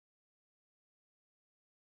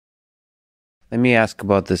let me ask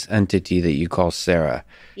about this entity that you call Sarah.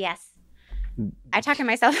 Yes. I talk to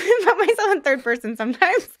myself about myself in third person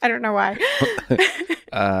sometimes. I don't know why.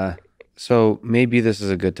 uh, so maybe this is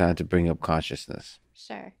a good time to bring up consciousness.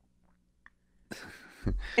 Sure.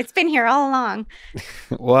 It's been here all along.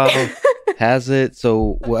 Well, has it?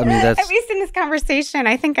 So, well, I mean, At that's least in this conversation,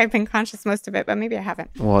 I think I've been conscious most of it, but maybe I haven't.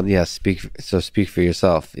 well, yeah. Speak for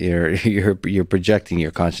yourself. You're projecting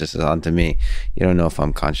your consciousness onto me. You don't know if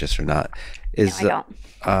I'm conscious or not. No, I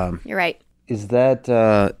don't. You're right. Is that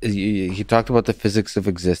you talked about the physics of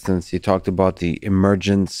existence? You talked about the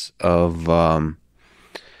emergence of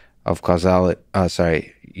causality.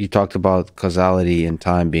 Sorry, you talked about causality and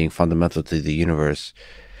time being fundamental to the universe.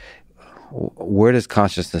 Where does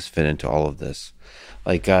consciousness fit into all of this?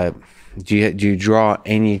 Like, do you draw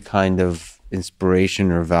any kind of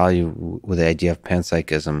inspiration or value with the idea of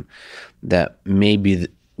panpsychism that maybe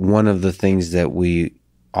one of the things that we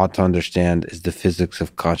ought to understand is the physics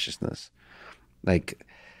of consciousness? Like,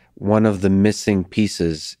 one of the missing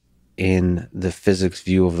pieces in the physics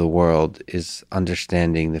view of the world is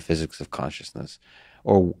understanding the physics of consciousness.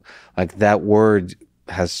 Or, like, that word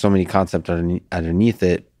has so many concepts underneath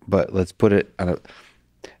it, but let's put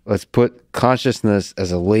consciousness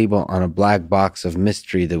as a label on a black box of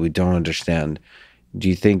mystery that we don't understand. Do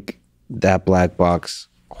you think that black box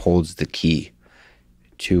holds the key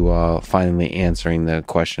to finally answering the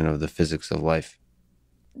question of the physics of life?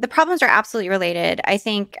 The problems are absolutely related. I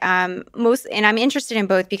think and I'm interested in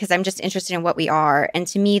both because I'm just interested in what we are. And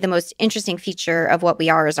to me, the most interesting feature of what we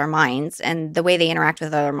are is our minds and the way they interact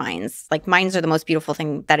with other minds. Like, minds are the most beautiful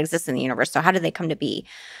thing that exists in the universe. So how did they come to be?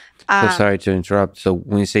 So sorry to interrupt. So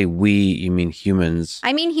when you say we, you mean humans?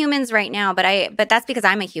 I mean humans right now, but that's because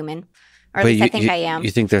I'm a human. Or at But least I think I am.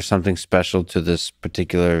 You think there's something special to this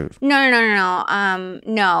particular? No.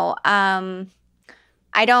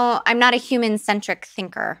 I'm not a human-centric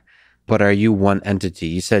thinker. But are you one entity?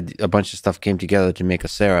 You said a bunch of stuff came together to make a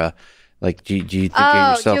Sarah. Like, do you think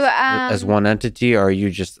of yourself as one entity, or are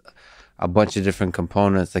you just a bunch of different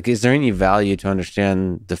components? Like, is there any value to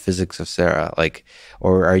understand the physics of Sarah? Like,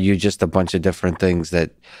 or are you just a bunch of different things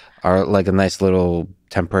that are like a nice little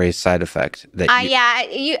temporary side effect that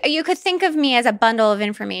you could think of me as a bundle of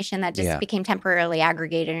information that just Yeah. became temporarily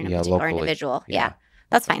aggregated in a particular locally. individual. Yeah. Yeah,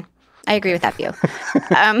 that's fine. I agree with that view. Okay.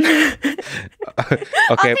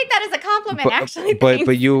 I'll take that as a compliment, actually. But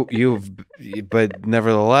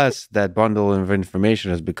nevertheless, that bundle of information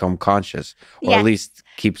has become conscious, or Yeah. at least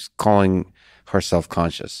keeps calling herself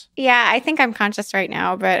conscious. Yeah, I think I'm conscious right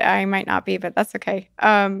now, but I might not be, but that's okay.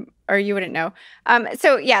 Or you wouldn't know.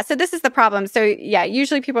 So this is the problem. So yeah,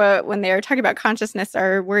 usually people, when they're talking about consciousness,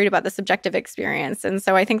 are worried about the subjective experience. And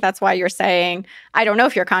so I think that's why you're saying, I don't know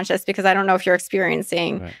if you're conscious, because I don't know if you're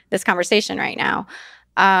experiencing this conversation right now.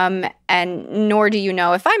 And nor do you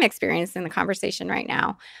know if I'm experiencing the conversation right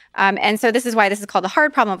now. And so this is why this is called the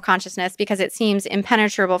hard problem of consciousness, because it seems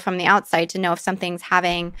impenetrable from the outside to know if something's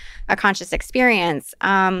having a conscious experience.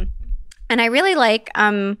 And I really like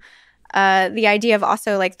the idea of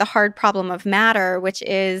also like the hard problem of matter, which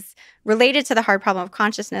is related to the hard problem of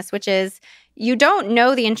consciousness, which is you don't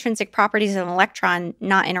know the intrinsic properties of an electron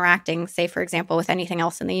not interacting, say, for example, with anything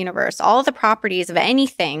else in the universe. All of the properties of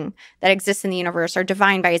anything that exists in the universe are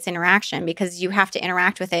defined by its interaction, because you have to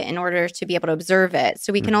interact with it in order to be able to observe it.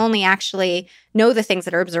 So we can only actually know the things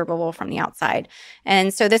that are observable from the outside.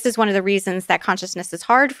 And so this is one of the reasons that consciousness is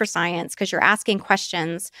hard for science, because you're asking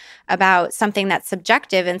questions about something that's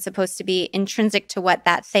subjective and supposed to be intrinsic to what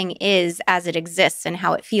that thing is as it exists and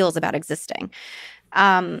how it feels about existing.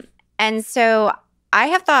 And so I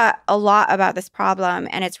have thought a lot about this problem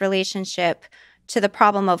and its relationship to the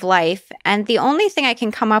problem of life. And the only thing I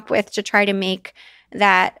can come up with to try to make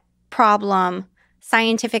that problem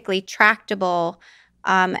scientifically tractable,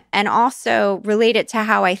 and also relate it to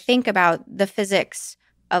how I think about the physics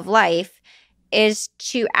of life, is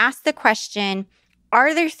to ask the question,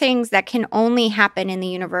 are there things that can only happen in the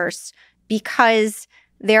universe because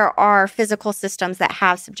there are physical systems that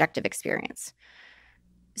have subjective experience?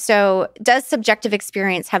 So does subjective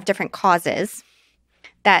experience have different causes,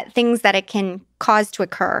 that things that it can cause to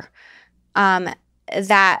occur,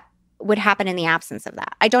 that would happen in the absence of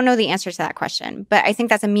that? I don't know the answer to that question, but I think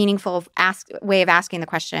that's a meaningful way of asking the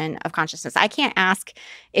question of consciousness. I can't ask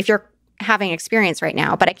if you're having experience right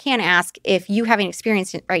now, but I can ask if you having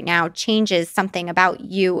experience right now changes something about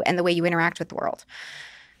you and the way you interact with the world.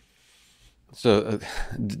 So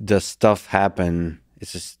does stuff happen?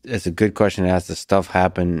 It's a good question to ask. Does stuff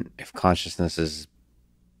happen if consciousness is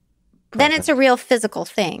then it's present. a real physical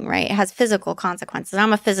thing, right? It has physical consequences.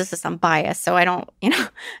 I'm a physicist. I'm biased, so I don't,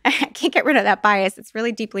 I can't get rid of that bias. It's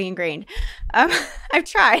really deeply ingrained. Um, I've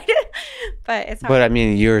tried, but it's But hard. I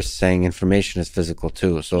mean, you're saying information is physical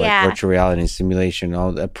too. So like Yeah. virtual reality and simulation,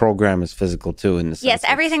 all that program is physical too in the Yes, sense of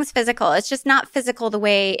everything's physical. It's just not physical the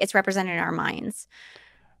way it's represented in our minds.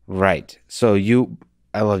 right. So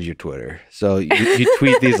I love your Twitter. So you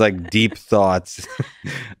tweet these like deep thoughts,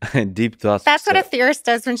 and deep thoughts. That's what a theorist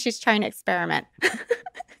does when she's trying to experiment.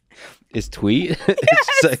 Is tweet.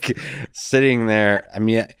 It's just like sitting there. I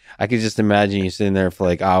mean, I could just imagine you sitting there for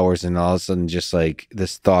like hours, and all of a sudden, just like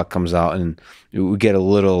this thought comes out, and we get a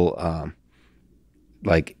little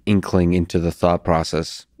like inkling into the thought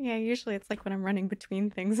process. Yeah, usually it's like when I'm running between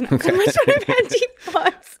things, and not so much when I've had deep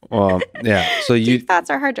thoughts. Well, yeah. So Deep thoughts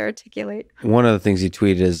are hard to articulate. one of the things you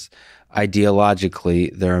tweet is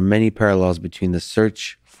ideologically, there are many parallels between the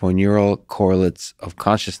search for neural correlates of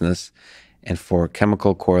consciousness and for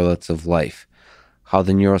chemical correlates of life. How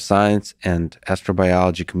the neuroscience and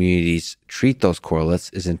astrobiology communities treat those correlates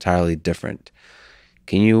is entirely different.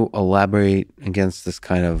 Can you elaborate against this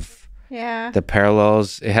kind of the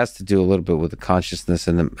parallels? It has to do a little bit with the consciousness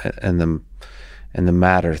and the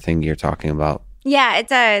matter thing you're talking about. Yeah, it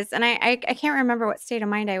does. And I can't remember what state of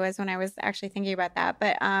mind I was when I was actually thinking about that.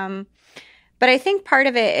 But I think part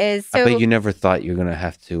of it is I bet you never thought you were going to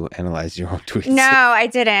have to analyze your own tweets. No, I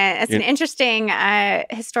didn't. It's an interesting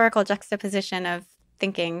historical juxtaposition of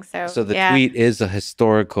thinking. So the tweet is a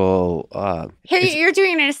historical. Here you're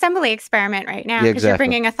doing an assembly experiment right now because you're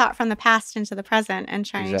bringing a thought from the past into the present and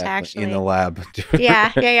trying to actually in the lab.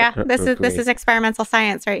 Yeah. This is experimental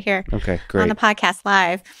science right here. Okay, great. On the podcast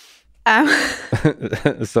live.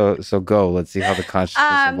 So go. Let's see how the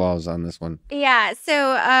consciousness evolves on this one. Yeah.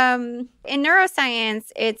 So in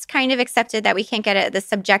neuroscience, it's kind of accepted that we can't get at the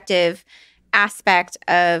subjective aspect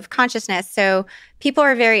of consciousness. So people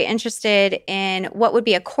are very interested in what would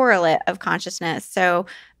be a correlate of consciousness. So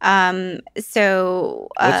what's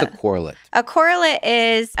a correlate? A correlate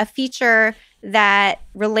is a feature that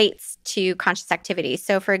relates to conscious activity.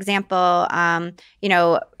 So, for example, a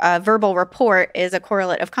verbal report is a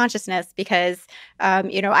correlate of consciousness because,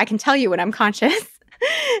 I can tell you when I'm conscious.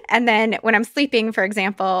 And then when I'm sleeping, for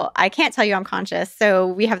example, I can't tell you I'm conscious. So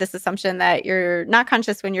we have this assumption that you're not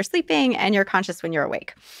conscious when you're sleeping and you're conscious when you're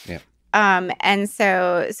awake. Yeah. And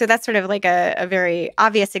so that's sort of like a very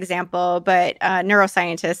obvious example, but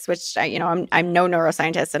neuroscientists, which I'm no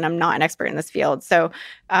neuroscientist and I'm not an expert in this field. So,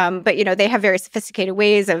 but they have very sophisticated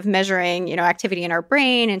ways of measuring, activity in our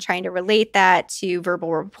brain and trying to relate that to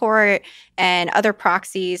verbal report and other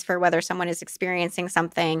proxies for whether someone is experiencing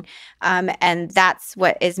something. And that's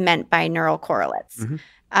what is meant by neural correlates. Mm-hmm.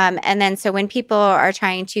 And then so when people are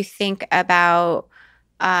trying to think about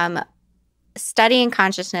studying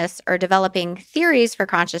consciousness or developing theories for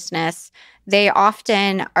consciousness, they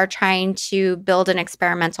often are trying to build an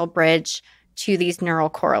experimental bridge to these neural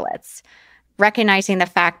correlates, recognizing the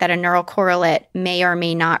fact that a neural correlate may or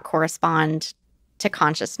may not correspond to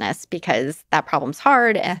consciousness because that problem's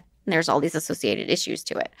hard and there's all these associated issues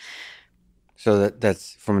to it. So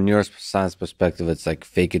that's from a neuroscience perspective, it's like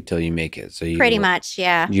fake it till you make it. So pretty much,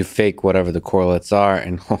 yeah. You fake whatever the correlates are,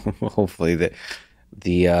 and hopefully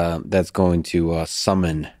that's going to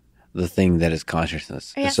summon the thing that is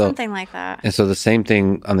consciousness. Yeah, something like that. And so the same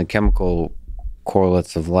thing on the chemical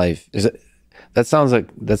correlates of life. That sounds like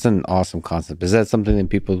that's an awesome concept. Is that something that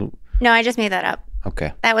people... No, I just made that up.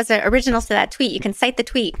 Okay. That was the original to that tweet. You can cite the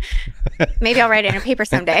tweet. Maybe I'll write it in a paper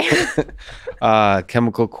someday.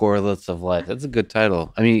 Chemical correlates of life. That's a good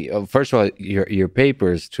title. I mean, first of all, your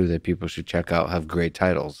papers, too, that people should check out, have great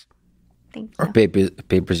titles. Thank you. Or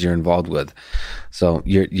papers you're involved with. So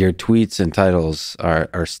your tweets and titles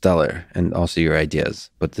are stellar, and also your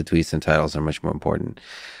ideas. But the tweets and titles are much more important.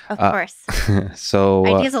 Of course. So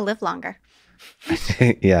ideas will live longer.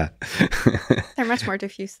 Yeah. They're much more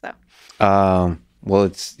diffuse, though. Well,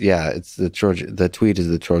 it's the Trojan. The tweet is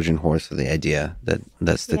the Trojan horse of the idea that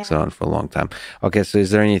sticks around for a long time. Okay, so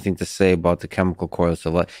is there anything to say about the chemical correlates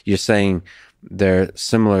of life? You're saying they're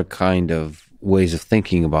similar kind of ways of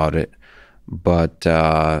thinking about it, but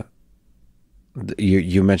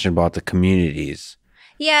you mentioned about the communities.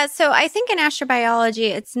 Yeah, so I think in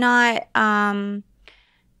astrobiology, it's not.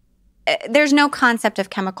 There's no concept of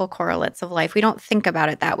chemical correlates of life. We don't think about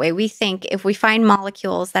it that way. We think if we find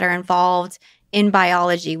molecules that are involved in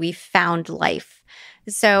biology, we've found life.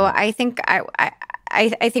 So I think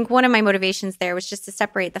I think one of my motivations there was just to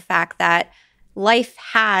separate the fact that life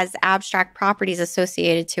has abstract properties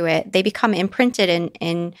associated to it. They become imprinted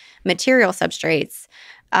in material substrates.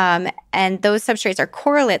 And those substrates are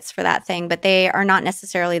correlates for that thing, but they are not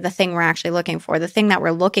necessarily the thing we're actually looking for. The thing that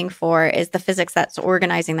we're looking for is the physics that's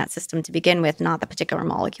organizing that system to begin with, not the particular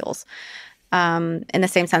molecules. In the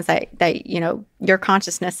same sense that your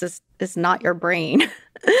consciousness is not your brain.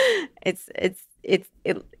 it's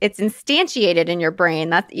instantiated in your brain.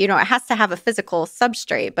 That it has to have a physical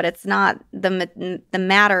substrate, but it's not the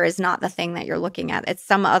matter is not the thing that you're looking at. It's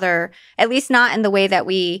some other, at least not in the way that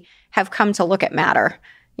we have come to look at matter.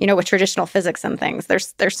 With traditional physics and things,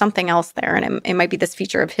 there's something else there, and it might be this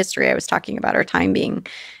feature of history I was talking about, or time being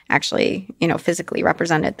actually physically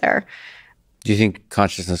represented there. Do you think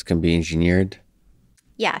consciousness can be engineered?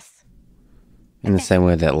 Yes. In the same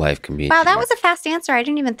way that life can be engineered. Wow, that was a fast answer. I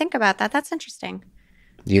didn't even think about that. That's interesting.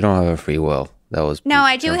 You don't have a free will. No,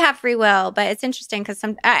 I do have free will, but it's interesting because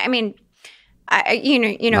now you're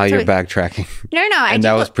backtracking. No, and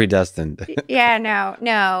that was predestined. Yeah,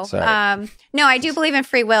 no. Sorry. No, I do believe in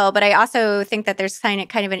free will, but I also think that there's kind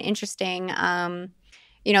of an interesting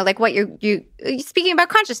like what you speaking about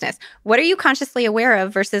consciousness, what are you consciously aware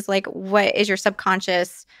of versus like what is your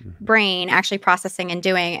subconscious brain actually processing and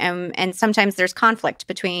doing, and sometimes there's conflict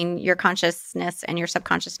between your consciousness and your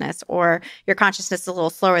subconsciousness, or your consciousness is a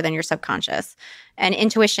little slower than your subconscious, and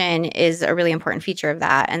intuition is a really important feature of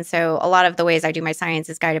that. And so a lot of the ways I do my science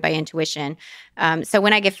is guided by intuition. So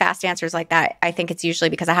when I give fast answers like that, I think it's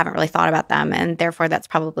usually because I haven't really thought about them, and therefore that's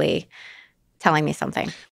probably telling me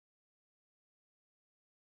something.